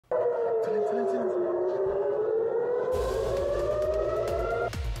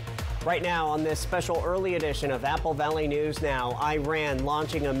Right now on this special early edition of Apple Valley News Now, Iran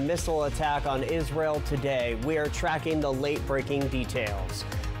launching a missile attack on Israel today. We are tracking the late-breaking details.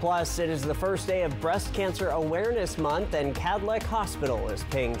 Plus, it is the first day of Breast Cancer Awareness Month, and Kadlec Hospital is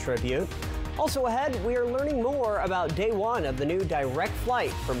paying tribute. Also ahead, we are learning more about day one of the new direct flight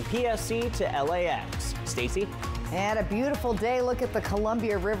from PSC to LAX. Stacy? And a beautiful day. Look at the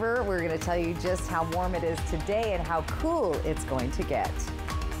Columbia River. We're going to tell you just how warm it is today and how cool it's going to get.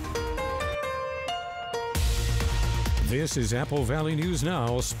 This is Apple Valley News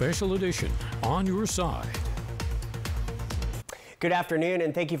Now, Special Edition, on your side. Good afternoon,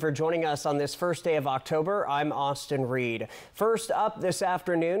 and thank you for joining us on this first day of October. I'm Austin Reed. First up this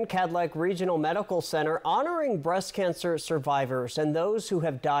afternoon, Kadlec Regional Medical Center honoring breast cancer survivors and those who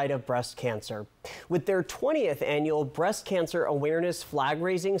have died of breast cancer with their 20th annual Breast Cancer Awareness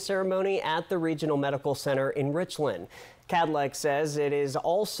flag-raising ceremony at the Regional Medical Center in Richland. Kadlec says it is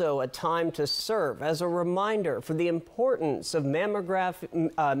also a time to serve as a reminder for the importance of mammograms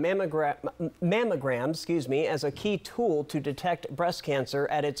as a key tool to detect breast cancer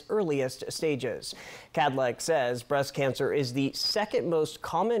at its earliest stages. Kadlec says breast cancer is the second most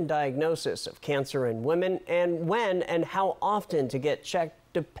common diagnosis of cancer in women, and when and how often to get checked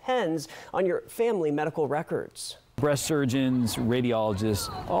depends on your family medical records. Breast surgeons,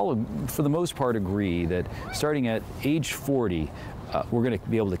 radiologists, all for the most part agree that starting at age 40, we're going to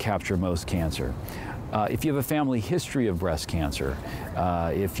be able to capture most cancer. If you have a family history of breast cancer,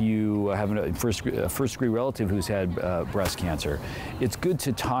 if you have a first-degree relative who's had breast cancer, it's good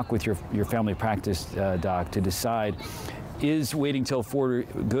to talk with your family practice doc to decide, is waiting till 40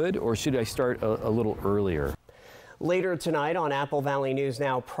 good, or should I start a little earlier? Later tonight on Apple Valley News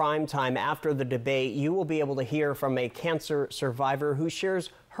Now Primetime, after the debate, you will be able to hear from a cancer survivor who shares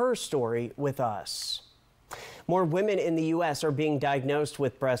her story with us. More women in the U.S. are being diagnosed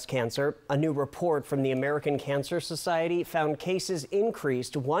with breast cancer. A new report from the American Cancer Society found cases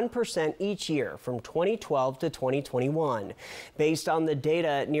increased 1% each year from 2012 to 2021. Based on the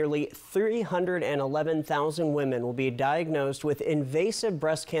data, nearly 311,000 women will be diagnosed with invasive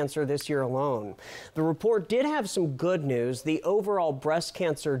breast cancer this year alone. The report did have some good news. The overall breast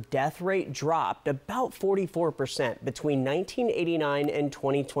cancer death rate dropped about 44% between 1989 and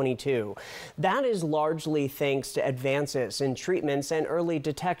 2022. That is largely thanks to advances in treatments and early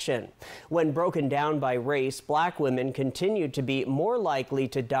detection. When broken down by race, black women continue to be more likely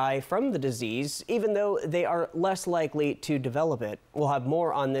to die from the disease, even though they are less likely to develop it. We'll have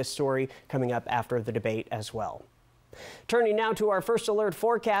more on this story coming up after the debate as well. Turning now to our First Alert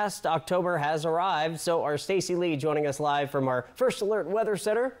forecast. October has arrived, so our Stacy Lee joining us live from our First Alert Weather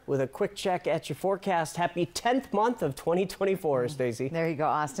Center with a quick check at your forecast. Happy 10th month of 2024, Stacy. There you go,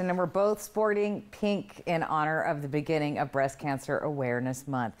 Austin. And we're both sporting pink in honor of the beginning of Breast Cancer Awareness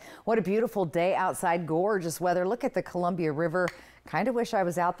Month. What a beautiful day outside. Gorgeous weather. Look at the Columbia River. Kind of wish I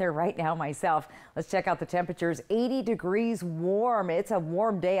was out there right now myself. Let's check out the temperatures. 80 degrees warm. It's a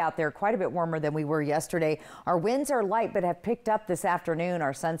warm day out there, quite a bit warmer than we were yesterday. Our winds are light but have picked up this afternoon.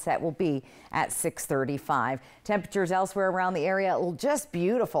 Our sunset will be at 6:35. Temperatures elsewhere around the area, just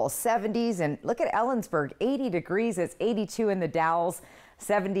beautiful. 70s, and look at Ellensburg, 80 degrees. It's 82 in the Dalles.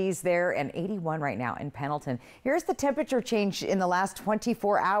 70s there and 81 right now in Pendleton. Here's the temperature change in the last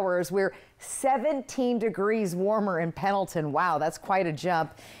 24 hours. We're 17 degrees warmer in Pendleton. Wow, that's quite a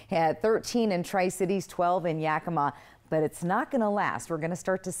jump. 13 in Tri-Cities, 12 in Yakima. But it's not going to last. We're going to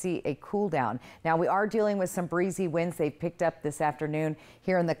start to see a cool down. Now, we are dealing with some breezy winds. They've picked up this afternoon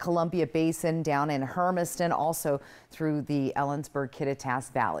here in the Columbia Basin, down in Hermiston, also through the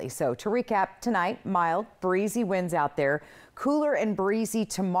Ellensburg-Kittitas Valley. So to recap, tonight, mild, breezy winds out there. Cooler and breezy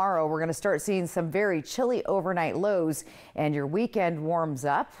tomorrow. We're going to start seeing some very chilly overnight lows, and your weekend warms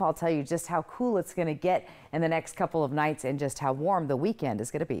up. I'll tell you just how cool it's going to get in the next couple of nights and just how warm the weekend is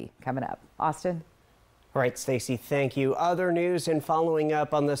going to be coming up. Austin? All right, Stacy, thank you. Other news and following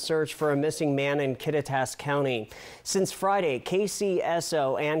up on the search for a missing man in Kittitas County. Since Friday,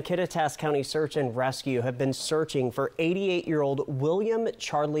 KCSO and Kittitas County Search and Rescue have been searching for 88-year-old William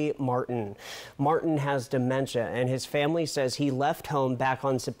Charlie Martin. Martin has dementia, and his family says he left home back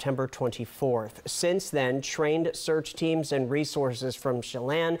on September 24th. Since then, trained search teams and resources from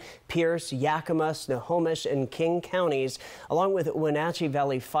Chelan, Pierce, Yakima, Snohomish, and King counties, along with Wenatchee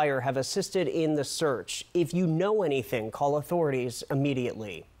Valley Fire, have assisted in the search. If you know anything, call authorities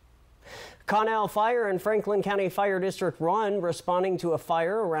immediately. Connell Fire and Franklin County Fire District 1 responding to a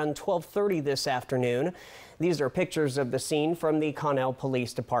fire around 12:30 this afternoon. These are pictures of the scene from the Connell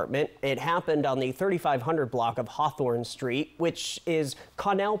Police Department. It happened on the 3500 block of Hawthorne Street, which is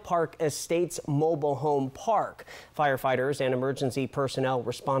Connell Park Estates Mobile Home Park. Firefighters and emergency personnel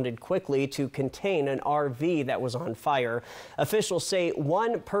responded quickly to contain an RV that was on fire. Officials say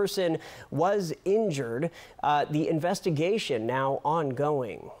one person was injured. The investigation now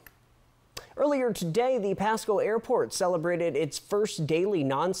ongoing. Earlier today, the Pasco Airport celebrated its first daily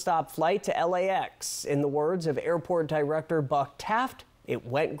nonstop flight to LAX. In the words of Airport Director Buck Taft, it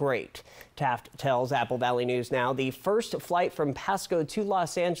went great. Taft tells Apple Valley News Now the first flight from Pasco to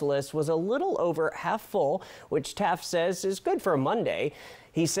Los Angeles was a little over half full, which Taft says is good for a Monday.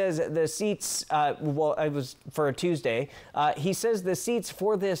 He says the seats, it was for a Tuesday. He says the seats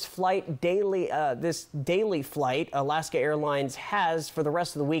for this flight this daily flight Alaska Airlines has for the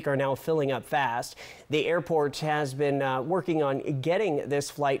rest of the week are now filling up fast. The airport has been working on getting this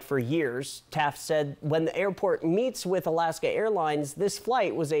flight for years. Taft said when the airport meets with Alaska Airlines, this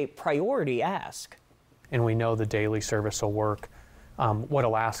flight was a priority ask. And we know the daily service will work. What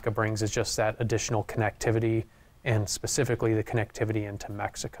Alaska brings is just that additional connectivity, and specifically the connectivity into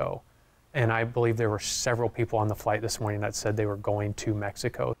Mexico. And I believe there were several people on the flight this morning that said they were going to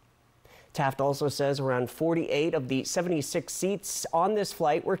Mexico. Taft also says around 48 of the 76 seats on this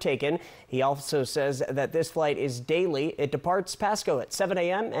flight were taken. He also says that this flight is daily. It departs Pasco at 7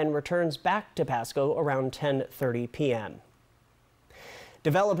 a.m. and returns back to Pasco around 10:30 p.m.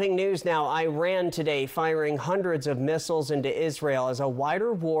 Developing news now. Iran today firing hundreds of missiles into Israel as a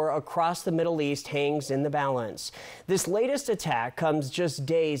wider war across the Middle East hangs in the balance. This latest attack comes just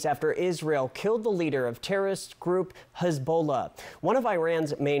days after Israel killed the leader of terrorist group Hezbollah, one of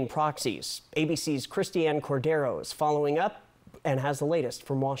Iran's main proxies. ABC's Christiane Cordero is following up and has the latest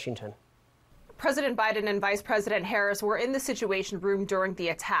from Washington. President Biden and Vice President Harris were in the Situation Room during the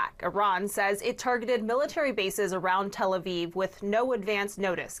attack. Iran says it targeted military bases around Tel Aviv with no advance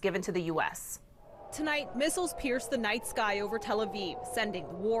notice given to the U.S. Tonight, missiles pierced the night sky over Tel Aviv, sending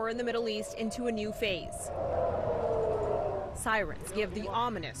the war in the Middle East into a new phase. Sirens give the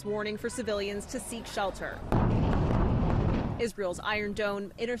ominous warning for civilians to seek shelter. Israel's Iron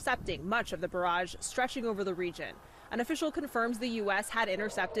Dome intercepting much of the barrage stretching over the region. An official confirms the U.S. had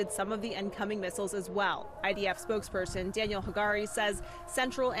intercepted some of the incoming missiles as well. IDF spokesperson Daniel Hagari says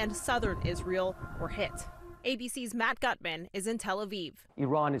central and southern Israel were hit. ABC's Matt Gutman is in Tel Aviv.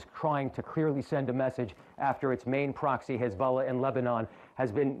 Iran is trying to clearly send a message after its main proxy, Hezbollah in Lebanon,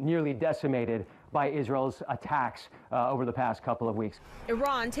 has been nearly decimated by Israel's attacks over the past couple of weeks.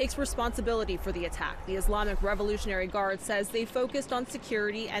 Iran takes responsibility for the attack. The Islamic Revolutionary Guard says they focused on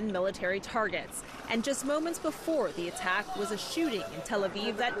security and military targets. And just moments before the attack was a shooting in Tel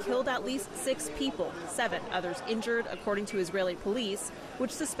Aviv that killed at least 6 people, 7 others injured, according to Israeli police,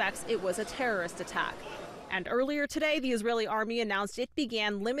 which suspects it was a terrorist attack. And earlier today, the Israeli army announced it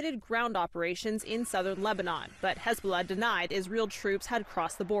began limited ground operations in southern Lebanon, but Hezbollah denied Israel troops had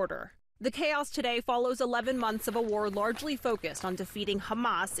crossed the border. The chaos today follows 11 months of a war largely focused on defeating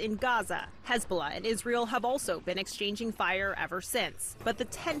Hamas in Gaza. Hezbollah and Israel have also been exchanging fire ever since. But the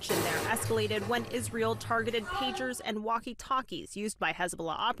tension there escalated when Israel targeted pagers and walkie-talkies used by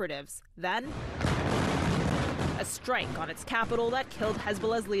Hezbollah operatives. Then, a strike on its capital that killed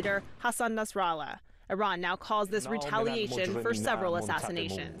Hezbollah's leader, Hassan Nasrallah. Iran now calls this retaliation for several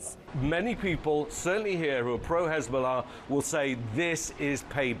assassinations. Many people, certainly here, who are pro-Hezbollah, will say this is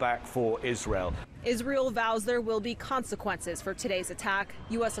payback for Israel. Israel vows there will be consequences for today's attack.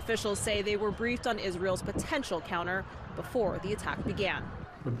 U.S. officials say they were briefed on Israel's potential counter before the attack began.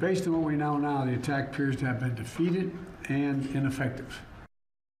 But based on what we know now, the attack appears to have been defeated and ineffective.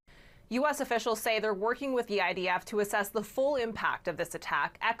 U.S. officials say they're working with the IDF to assess the full impact of this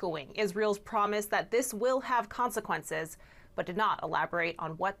attack, echoing Israel's promise that this will have consequences, but did not elaborate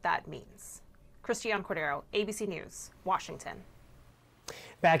on what that means. Christiane Cordero, ABC News, Washington.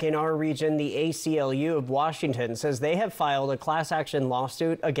 Back in our region, the ACLU of Washington says they have filed a class action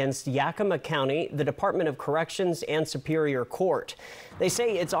lawsuit against Yakima County, the Department of Corrections, and Superior Court. They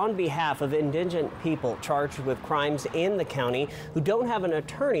say it's on behalf of indigent people charged with crimes in the county who don't have an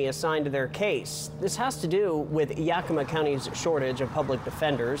attorney assigned to their case. This has to do with Yakima County's shortage of public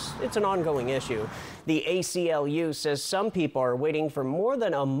defenders. It's an ongoing issue. The ACLU says some people are waiting for more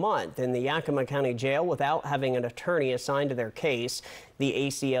than a month in the Yakima County Jail without having an attorney assigned to their case. The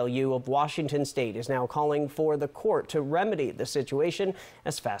ACLU of Washington State is now calling for the court to remedy the situation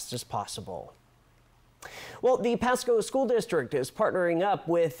as fast as possible. Well, the Pasco School District is partnering up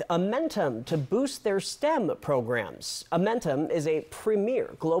with Amentum to boost their STEM programs. Amentum is a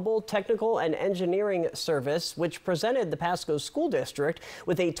premier global technical and engineering service which presented the Pasco School District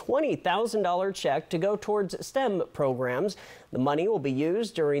with a $20,000 check to go towards STEM programs. The money will be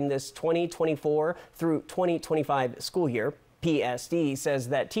used during this 2024 through 2025 school year. PSD says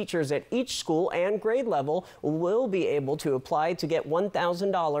that teachers at each school and grade level will be able to apply to get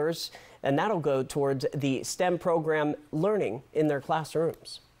 $1,000, and that'll go towards the STEM program learning in their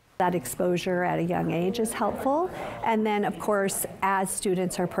classrooms. That exposure at a young age is helpful. And then, of course, as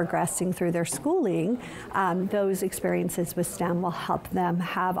students are progressing through their schooling, those experiences with STEM will help them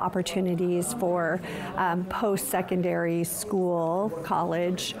have opportunities for post-secondary school,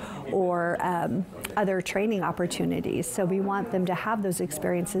 college, or other training opportunities. So we want them to have those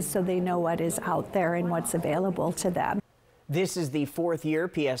experiences so they know what is out there and what's available to them. This is the fourth year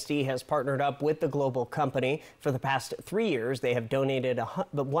PSD has partnered up with the global company. For the past 3 years, they have donated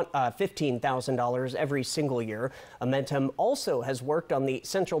 $15,000 every single year. Amentum also has worked on the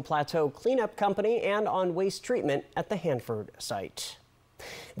Central Plateau Cleanup Company and on waste treatment at the Hanford site.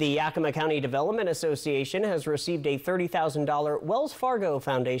 The Yakima County Development Association has received a $30,000 Wells Fargo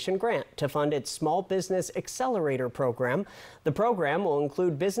Foundation grant to fund its Small Business Accelerator program. The program will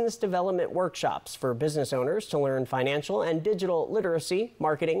include business development workshops for business owners to learn financial and digital literacy,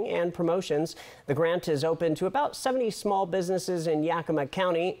 marketing, and promotions. The grant is open to about 70 small businesses in Yakima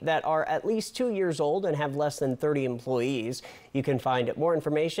County that are at least 2 years old and have less than 30 employees. You can find more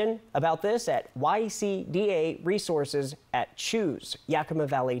information about this at YCDA resources at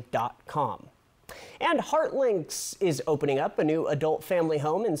ChooseYakimaValley.com. And HeartLinks is opening up a new adult family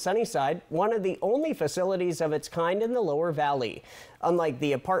home in Sunnyside, one of the only facilities of its kind in the Lower Valley. Unlike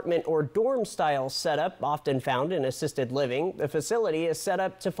the apartment or dorm style setup often found in assisted living, the facility is set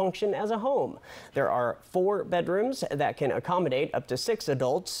up to function as a home. There are 4 bedrooms that can accommodate up to 6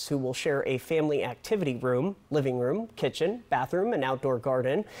 adults who will share a family activity room, living room, kitchen, bathroom, and outdoor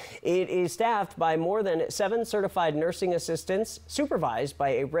garden. It is staffed by more than 7 certified nursing assistants, supervised by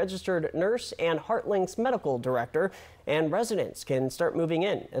a registered nurse and HeartLinks medical director, and residents can start moving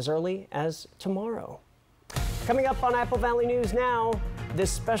in as early as tomorrow. Coming up on Apple Valley News Now,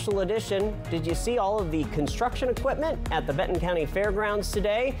 this special edition. Did you see all of the construction equipment at the Benton County Fairgrounds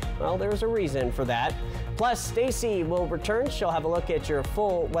today? Well, there's a reason for that. Plus, Stacy will return. She'll have a look at your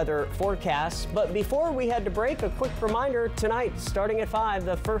full weather forecast. But before we head to break, a quick reminder, tonight, starting at 5,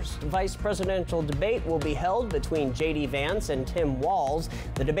 the first vice presidential debate will be held between J.D. Vance and Tim Walz.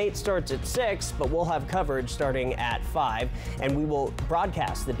 The debate starts at 6, but we'll have coverage starting at 5, and we will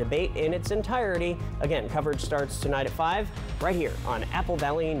broadcast the debate in its entirety. Again, coverage starts tonight at 5, right here on Apple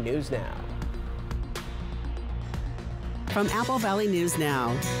Valley News Now. From Apple Valley News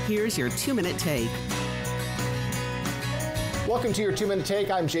Now, here's your 2-minute take. Welcome to your 2-minute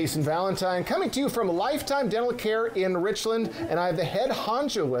take. I'm Jason Valentine, coming to you from Lifetime Dental Care in Richland, and I have the head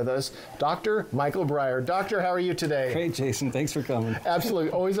honcho with us, Dr. Michael Breyer. Doctor, how are you today? Great, Jason. Thanks for coming.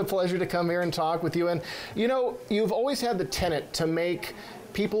 Absolutely. Always a pleasure to come here and talk with you. And, you know, you've always had the tenet to make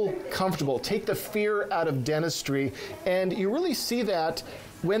people comfortable, take the fear out of dentistry, and you really see that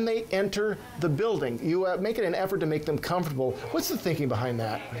when they enter the building. You make it an effort to make them comfortable. What's the thinking behind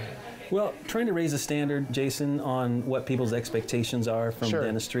that? Well, trying to raise a standard, Jason, on what people's expectations are from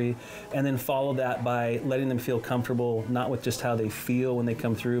dentistry, and then follow that by letting them feel comfortable, not with just how they feel when they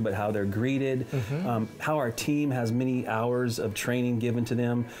come through, but how they're greeted, how our team has many hours of training given to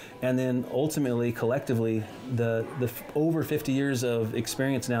them, and then ultimately, collectively, the over 50 years of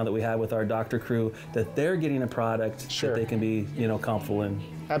experience now that we have with our doctor crew, that they're getting a product that they can be, comfortable in.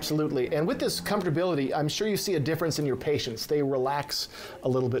 Absolutely. And with this comfortability, I'm sure you see a difference in your patients. They relax a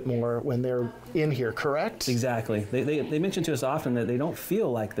little bit more when they're in here, correct? Exactly. They mention to us often that they don't feel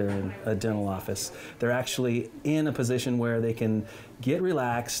like they're in a dental office. They're actually in a position where they can get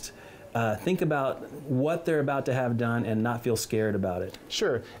relaxed, think about what they're about to have done and not feel scared about it.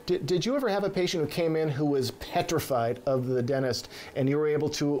 Sure. Did you ever have a patient who came in who was petrified of the dentist and you were able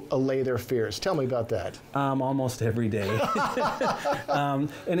to allay their fears? Tell me about that. Almost every day.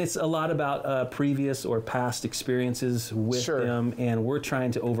 And it's a lot about previous or past experiences with them, and we're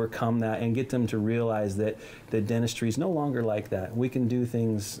trying to overcome that and get them to realize that the dentistry is no longer like that. We can do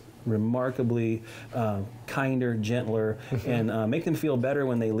things remarkably kinder, gentler, and make them feel better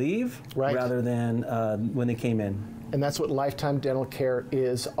when they leave rather than when they came in. And that's what Lifetime Dental Care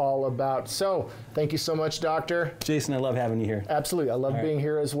is all about. So, thank you so much, Doctor. Jason, I love having you here. Absolutely. I love being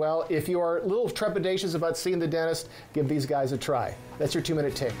here as well. If you are a little trepidatious about seeing the dentist, give these guys a try. That's your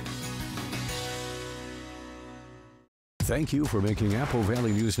 2-minute take. Thank you for making Apple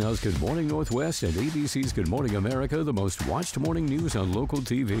Valley News Now's Good Morning Northwest and ABC's Good Morning America the most watched morning news on local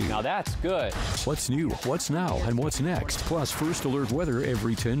TV. Now that's good. What's new, what's now, and what's next, plus first alert weather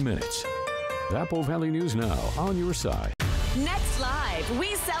every 10 minutes. Apple Valley News Now, on your side. Next Live,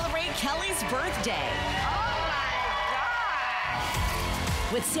 we celebrate Kelly's birthday. Oh my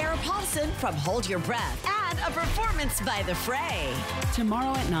God! With Sarah Paulson from Hold Your Breath and a performance by The Fray.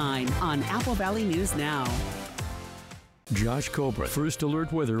 Tomorrow at 9 on Apple Valley News Now. Josh Cobra, first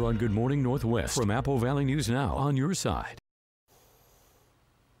alert weather on Good Morning Northwest from Apple Valley News Now, on your side.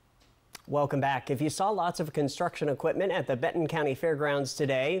 Welcome back. If you saw lots of construction equipment at the Benton County Fairgrounds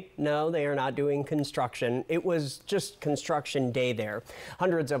today, no, they are not doing construction. It was just construction day there.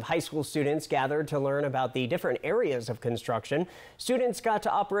 Hundreds of high school students gathered to learn about the different areas of construction. Students got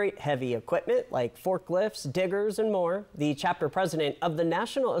to operate heavy equipment like forklifts, diggers, and more. The chapter president of the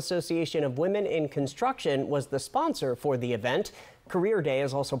National Association of Women in Construction was the sponsor for the event. Career Day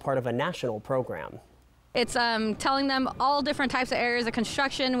is also part of a national program. It's telling them all different types of areas of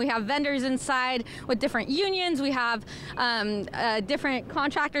construction. We have vendors inside with different unions. We have different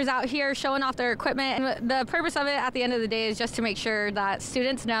contractors out here showing off their equipment. And the purpose of it at the end of the day is just to make sure that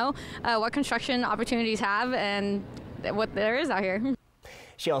students know what construction opportunities have and what there is out here.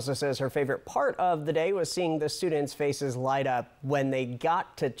 She also says her favorite part of the day was seeing the students' faces light up when they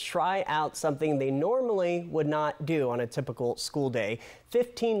got to try out something they normally would not do on a typical school day.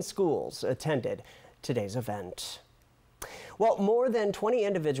 15 schools attended today's event. Well, more than 20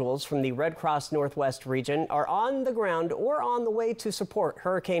 individuals from the Red Cross Northwest region are on the ground or on the way to support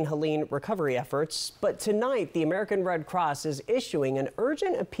Hurricane Helene recovery efforts. But tonight, the American Red Cross is issuing an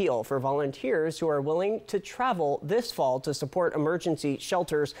urgent appeal for volunteers who are willing to travel this fall to support emergency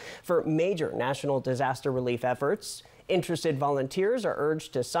shelters for major national disaster relief efforts. Interested volunteers are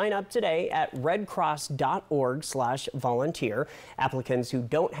urged to sign up today at redcross.org/volunteer. Applicants who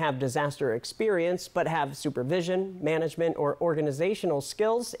don't have disaster experience but have supervision, management, or organizational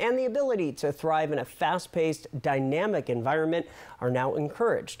skills and the ability to thrive in a fast-paced, dynamic environment are now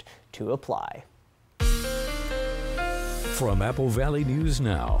encouraged to apply. From Apple Valley News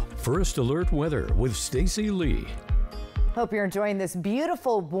Now, first alert weather with Stacy Lee. Hope you're enjoying this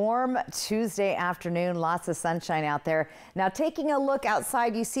beautiful, warm Tuesday afternoon. Lots of sunshine out there. Now, taking a look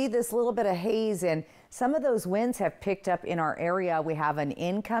outside, you see this little bit of haze, and some of those winds have picked up in our area. We have an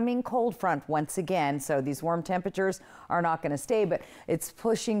incoming cold front once again, so these warm temperatures are not going to stay, but it's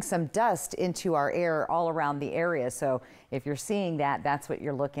pushing some dust into our air all around the area. So if you're seeing that, that's what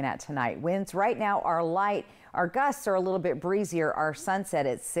you're looking at tonight. Winds right now are light. Our gusts are a little bit breezier. Our sunset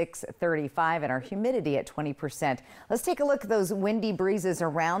at 6:35 and our humidity at 20%. Let's take a look at those windy breezes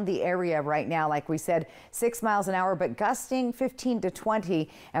around the area right now. Like we said, 6 miles an hour, but gusting 15 to 20.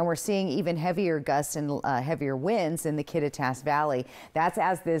 And we're seeing even heavier gusts and heavier winds in the Kittitas Valley. That's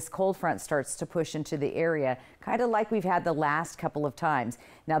as this cold front starts to push into the area, kind of like we've had the last couple of times.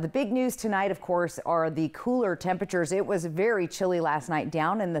 Now, the big news tonight, of course, are the cooler temperatures. It was very chilly last night,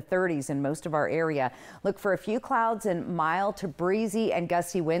 down in the 30s in most of our area. Look for a few clouds and mild to breezy and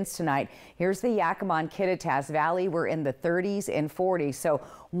gusty winds tonight. Here's the Yakima Kittitas Valley. We're in the 30s and 40s, so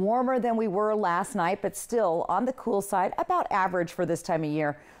warmer than we were last night, but still on the cool side, about average for this time of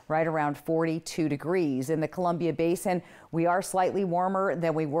year, right around 42 degrees. In the Columbia Basin, we are slightly warmer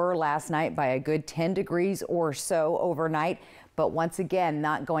than we were last night by a good 10 degrees or so overnight. But once again,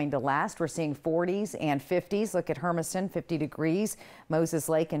 not going to last. We're seeing 40s and 50s. Look at Hermiston, 50 degrees. Moses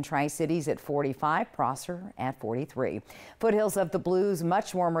Lake and Tri-Cities at 45. Prosser at 43. Foothills of the Blues,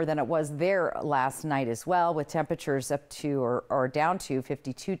 much warmer than it was there last night as well, with temperatures up to or down to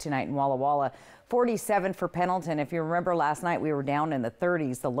 52 tonight in Walla Walla. 47 for Pendleton. If you remember last night, we were down in the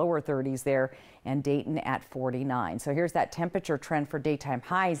 30s, the lower 30s there, and Dayton at 49. So here's that temperature trend for daytime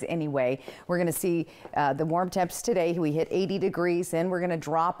highs anyway. We're going to see the warm temps today. We hit 80 degrees, then we're going to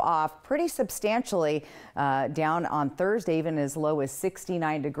drop off pretty substantially down on Thursday, even as low as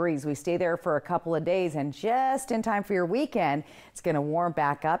 69 degrees. We stay there for a couple of days, and just in time for your weekend, it's going to warm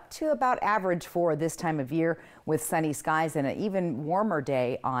back up to about average for this time of year, with sunny skies and an even warmer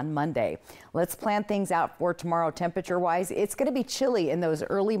day on Monday. Let's plan things out for tomorrow temperature-wise. It's going to be chilly in those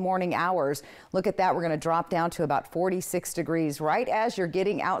early morning hours. Look at that. We're going to drop down to about 46 degrees right as you're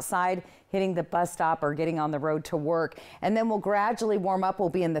getting outside hitting the bus stop or getting on the road to work. And then we'll gradually warm up. We'll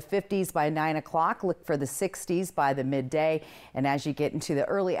be in the 50s by 9 o'clock. Look for the 60s by the midday. And as you get into the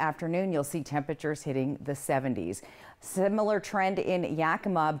early afternoon, you'll see temperatures hitting the 70s. Similar trend in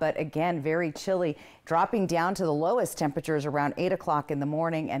Yakima, but again, very chilly, dropping down to the lowest temperatures around 8 o'clock in the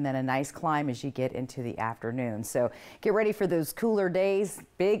morning, and then a nice climb as you get into the afternoon. So get ready for those cooler days.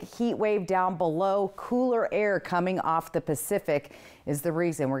 Big heat wave down below, cooler air coming off the Pacific is the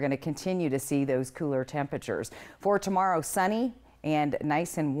reason we're going to continue to see those cooler temperatures. For tomorrow, sunny and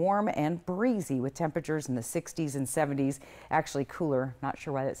nice and warm and breezy with temperatures in the 60s and 70s, actually cooler, not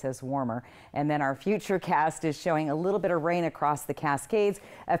sure why that says warmer. And then our futurecast is showing a little bit of rain across the Cascades,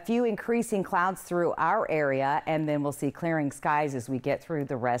 a few increasing clouds through our area, and then we'll see clearing skies as we get through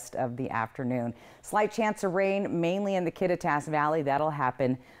the rest of the afternoon. Slight chance of rain mainly in the Kittitas Valley. That'll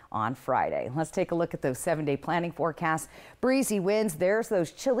happen on Friday. Let's take a look at those 7-day planning forecasts. Breezy winds, there's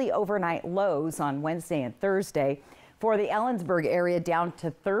those chilly overnight lows on Wednesday and Thursday. For the Ellensburg area, down to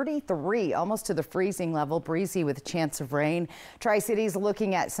 33, almost to the freezing level, breezy with a chance of rain. Tri-Cities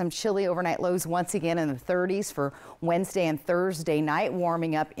looking at some chilly overnight lows once again in the 30s for Wednesday and Thursday night,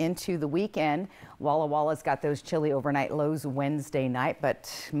 warming up into the weekend. Walla Walla's got those chilly overnight lows Wednesday night,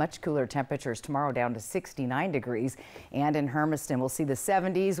 but much cooler temperatures tomorrow, down to 69 degrees. And in Hermiston, we'll see the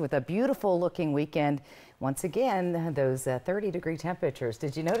 70s with a beautiful looking weekend. Once again, those 30-degree temperatures.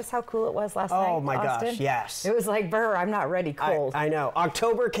 Did you notice how cool it was last night? Oh my Austin? gosh, yes. It was like, brr, I'm not ready cold. I know.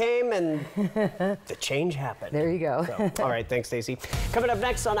 October came and the change happened. There you go. So, all right, thanks, Stacey. Coming up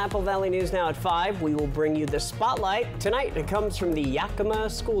next on Apple Valley News Now at 5, we will bring you the spotlight. Tonight, it comes from the Yakima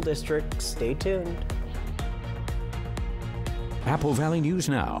School District. Stay tuned. Apple Valley News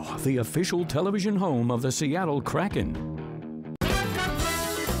Now, the official television home of the Seattle Kraken.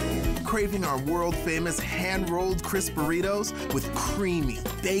 Craving our world-famous hand-rolled crisp burritos with creamy,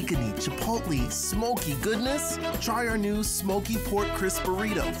 bacony, chipotle, smoky goodness? Try our new smoky pork crisp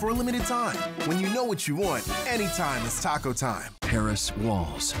burrito for a limited time. When you know what you want, anytime is taco time. Harris,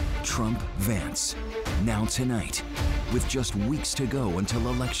 Walz, Trump, Vance. Now tonight, with just weeks to go until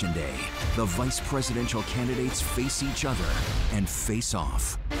Election Day, the vice presidential candidates face each other and face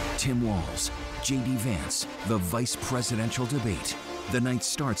off. Tim Walz, J.D. Vance, the vice presidential debate. The night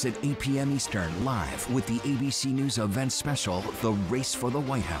starts at 8 p.m. Eastern, live with the ABC News event special, The Race for the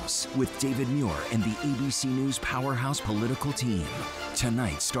White House, with David Muir and the ABC News Powerhouse political team.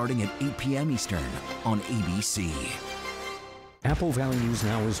 Tonight, starting at 8 p.m. Eastern on ABC. Apple Valley News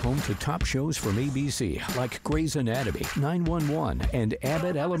Now is home to top shows from ABC, like Grey's Anatomy, 911, and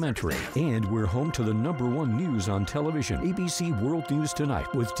Abbott Elementary. And we're home to the #1 news on television, ABC World News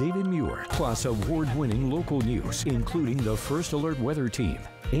Tonight with David Muir, plus award-winning local news, including the First Alert Weather Team.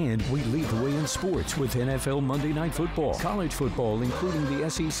 And we lead the way in sports with NFL Monday Night Football, college football, including the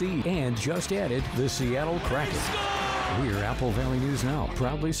SEC, and just added, the Seattle Kraken. We're Apple Valley News Now,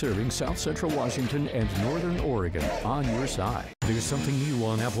 proudly serving South Central Washington and Northern Oregon, on your side. There's something new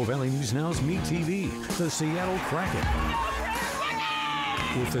on Apple Valley News Now's Meet TV, the Seattle Kraken.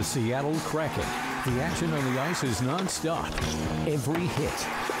 With the Seattle Kraken, the action on the ice is nonstop. Every hit,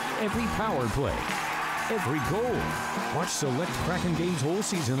 every power play, every goal. Watch select Kraken games whole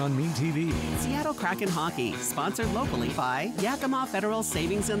season on MeTV. Seattle Kraken Hockey, sponsored locally by Yakima Federal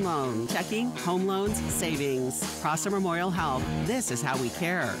Savings and Loan. Checking, home loans, savings. Prosser Memorial Health, this is how we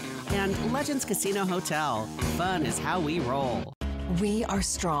care. And Legends Casino Hotel, fun is how we roll. We are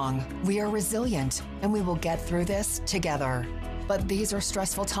strong, we are resilient, and we will get through this together. But these are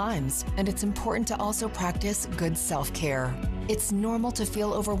stressful times, and it's important to also practice good self-care. It's normal to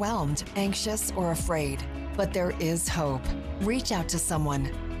feel overwhelmed, anxious, or afraid, but there is hope. Reach out to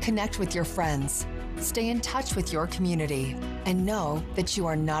someone, connect with your friends, stay in touch with your community, and know that you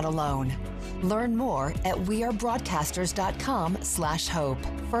are not alone. Learn more at wearebroadcasters.com/hope,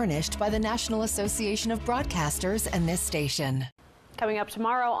 furnished by the National Association of Broadcasters and this station. Coming up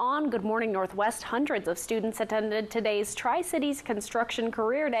tomorrow on Good Morning Northwest, hundreds of students attended today's Tri-Cities Construction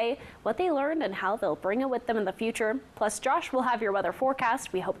Career Day, what they learned and how they'll bring it with them in the future. Plus, Josh will have your weather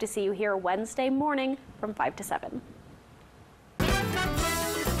forecast. We hope to see you here Wednesday morning from 5 to 7.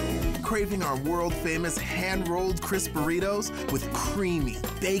 Craving our world-famous hand-rolled crisp burritos with creamy,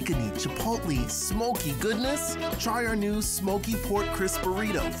 bacony, chipotle, smoky goodness? Try our new smoky pork crisp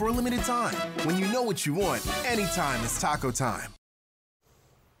burrito for a limited time. When you know what you want, anytime is taco time.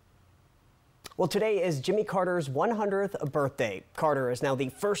 Well, today is Jimmy Carter's 100th birthday. Carter is now the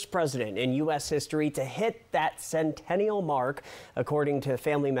first president in U.S. history to hit that centennial mark. According to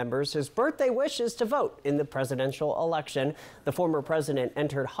family members, his birthday wish is to vote in the presidential election. The former president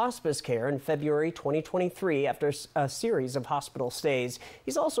entered hospice care in February 2023 after a series of hospital stays.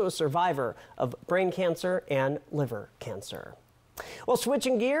 He's also a survivor of brain cancer and liver cancer. Well,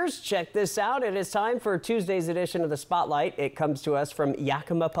 switching gears, check this out. It is time for Tuesday's edition of the Spotlight. It comes to us from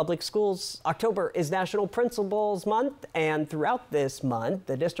Yakima Public Schools. October is National Principals Month, and throughout this month,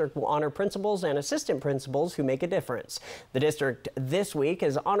 the district will honor principals and assistant principals who make a difference. The district this week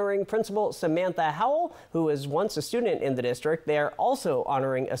is honoring Principal Samantha Howell, who was once a student in the district. They are also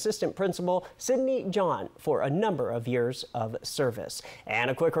honoring Assistant Principal Sydney John for a number of years of service. And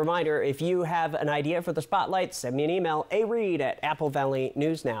a quick reminder, if you have an idea for the Spotlight, send me an email,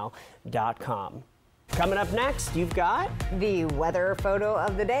 areed@applevalleyNewsNow.com. Coming up next, you've got the weather photo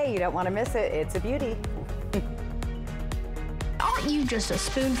of the day. You don't want to miss it. It's a beauty. Aren't you just a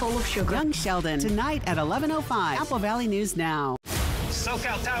spoonful of sugar? Young Sheldon, tonight at 11:05. Apple Valley News Now.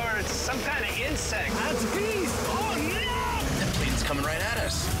 SoCal Tower, it's some kind of insect. That's a beast. Oh, no! That plane's coming right at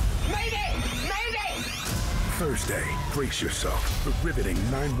us. Mayday! Mayday! Thursday, brace yourself. The riveting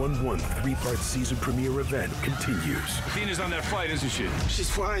 911 three-part season premiere event continues. Athena's on that flight, isn't she? She's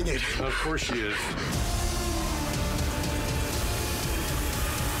flying it. Of course she is.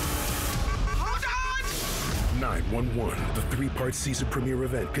 Hold on! 911, the three-part season premiere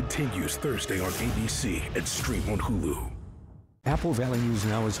event continues Thursday on ABC and stream on Hulu. Apple Valley News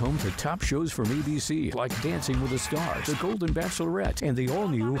Now is home to top shows from ABC, like Dancing with the Stars, The Golden Bachelorette, and the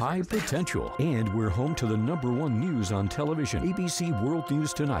all-new High Potential. And we're home to the #1 news on television, ABC World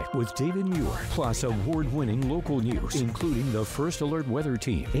News Tonight with David Muir, plus award-winning local news, including the First Alert Weather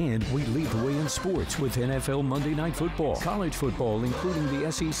Team. And we lead the way in sports with NFL Monday Night Football, college football, including the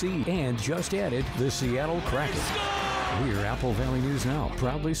SEC, and just added the Seattle Kraken. We're Apple Valley News Now,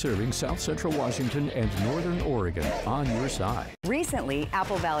 proudly serving South Central Washington and Northern Oregon on your side. Recently,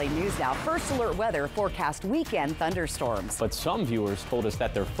 Apple Valley News Now First Alert Weather forecast weekend thunderstorms. But some viewers told us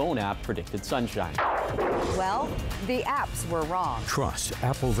that their phone app predicted sunshine. Well, the apps were wrong. Trust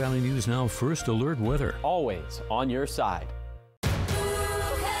Apple Valley News Now First Alert Weather. Always on your side.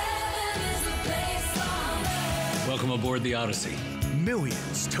 Welcome aboard the Odyssey.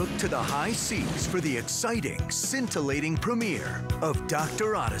 Millions took to the high seas for the exciting, scintillating premiere of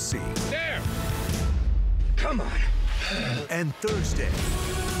Dr. Odyssey. There! Come on. And Thursday,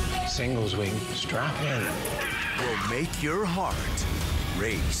 Singles wing, strap in. will make your heart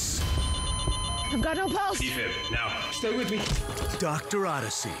race. I've got no pulse. Defib, now, stay with me. Dr.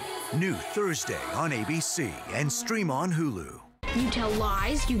 Odyssey, new Thursday on ABC and stream on Hulu. You tell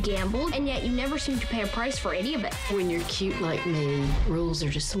lies, you gamble, and yet you never seem to pay a price for any of it. When you're cute like me, rules are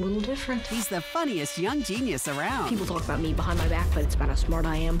just a little different. He's the funniest young genius around. People talk about me behind my back, but it's about how smart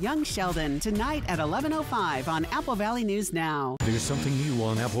I am. Young Sheldon, tonight at 11:05 on Apple Valley News Now. There's something new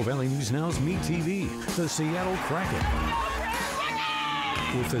on Apple Valley News Now's Meet TV, the Seattle Kraken.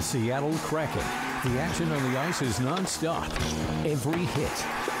 With the Seattle Kraken, the action on the ice is nonstop. Every hit,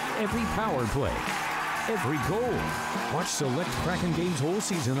 every power play, every goal. Watch select Kraken games whole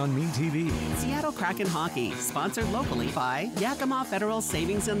season on Mean TV. Seattle Kraken Hockey, sponsored locally by Yakima Federal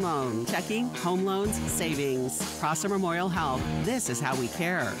Savings and Loan. Checking, home loans, savings. Prosser Memorial Health, this is how we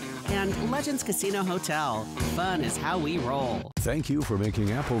care. And Legends Casino Hotel, fun is how we roll. Thank you for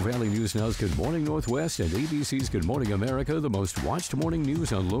making Apple Valley News Now's Good Morning Northwest and ABC's Good Morning America the most watched morning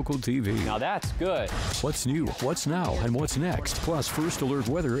news on local TV. Now that's good. What's new, what's now, and what's next, plus First Alert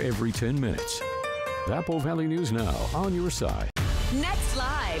weather every 10 minutes. Apple Valley News Now, on your side. Next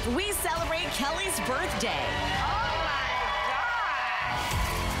live, we celebrate Kelly's birthday. Oh my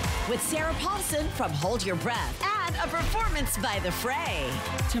God! With Sarah Paulson from Hold Your Breath and a performance by The Fray.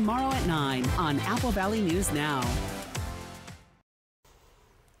 Tomorrow at 9 on Apple Valley News Now.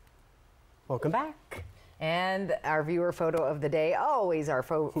 Welcome back. And our viewer photo of the day, always our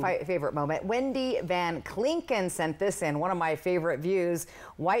favorite moment. Wendy Van Klinken sent this in, one of my favorite views,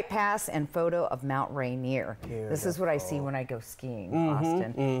 White Pass and photo of Mount Rainier. Beautiful. This is what I see when I go skiing,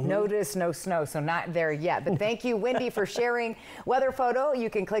 Austin. Notice no snow, so not there yet. But thank you, Wendy, for sharing weather photo. You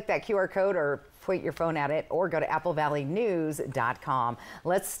can click that QR code or point your phone at it or go to applevalleynews.com.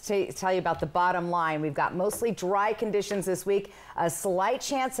 Let's tell you about the bottom line. We've got mostly dry conditions this week. A slight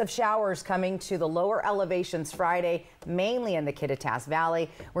chance of showers coming to the lower elevation elevations Friday, mainly in the Kittitas Valley.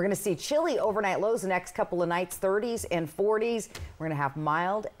 We're going to see chilly overnight lows the next couple of nights, 30s and 40s. We're going to have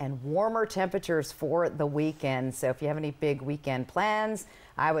mild and warmer temperatures for the weekend. So if you have any big weekend plans,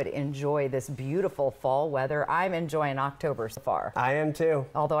 I would enjoy this beautiful fall weather. I'm enjoying October so far. I am too.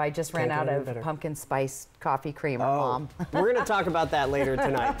 Although I just ran out of pumpkin spice coffee creamer, Mom. We're going to talk about that later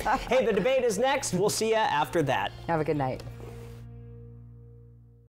tonight. Hey, the debate is next. We'll see you after that. Have a good night.